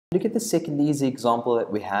Look at the second easy example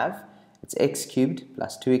that we have. It's x cubed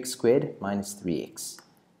plus 2x squared minus 3x.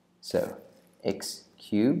 So x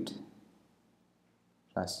cubed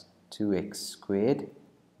plus 2x squared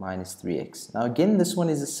minus 3x. Now again, this one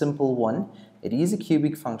is a simple one. It is a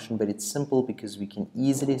cubic function, but it's simple because we can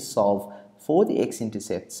easily solve for the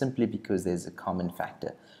x-intercept simply because there's a common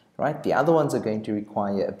factor, right? The other ones are going to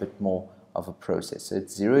require a bit more of a process. So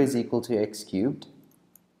it's 0 is equal to x cubed.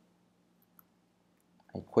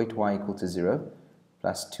 I equate y equal to 0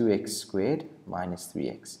 plus 2x squared minus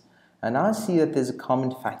 3x. And now I see that there's a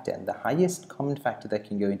common factor, and the highest common factor that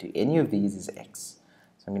can go into any of these is x.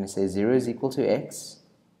 So I'm going to say 0 is equal to x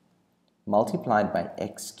multiplied by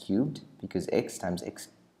x cubed, because x times x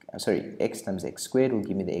squared will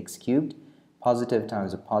give me the x cubed. Positive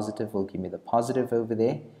times a positive will give me the positive over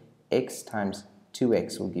there. X times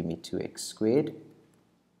 2x will give me 2x squared.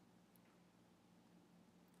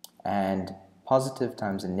 And positive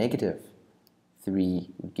times a negative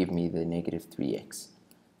 3 would give me the negative 3x.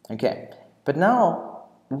 Okay, but now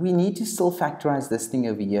we need to still factorize this thing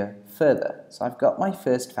over here further. So I've got my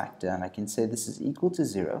first factor, and I can say this is equal to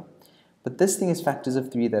 0. But this thing is factors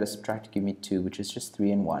of 3 that are subtracted to give me 2, which is just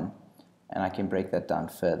 3 and 1. And I can break that down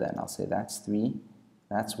further, and I'll say that's 3,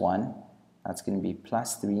 that's 1. That's going to be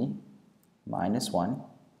plus 3 minus 1,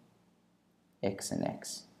 x and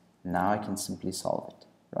x. Now I can simply solve it,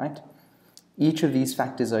 right? Each of these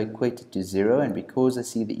factors are equated to 0, and because I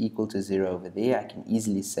see the equal to 0 over there, I can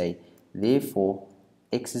easily say, therefore,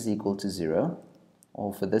 x is equal to 0,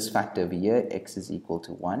 or for this factor over here, x is equal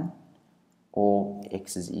to 1, or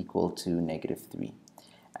x is equal to negative 3.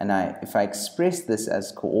 And if I express this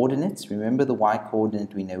as coordinates, remember the y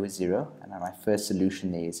coordinate we know is 0, and my first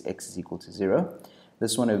solution there is x is equal to 0.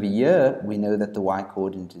 This one over here, we know that the y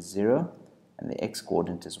coordinate is 0, and the x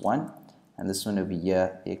coordinate is 1. And this one over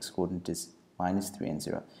here, the x coordinate is minus 3 and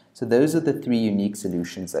 0. So those are the three unique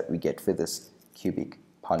solutions that we get for this cubic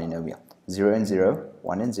polynomial. 0 and 0,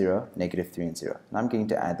 1 and 0, negative 3 and 0. And I'm going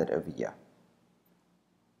to add that over here.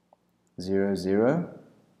 0, 0,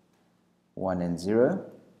 1 and 0,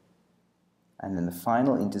 and then the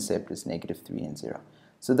final intercept is negative 3 and 0.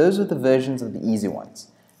 So those are the versions of the easy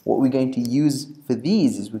ones. What we're going to use for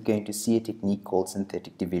these is we're going to see a technique called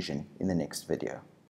synthetic division in the next video.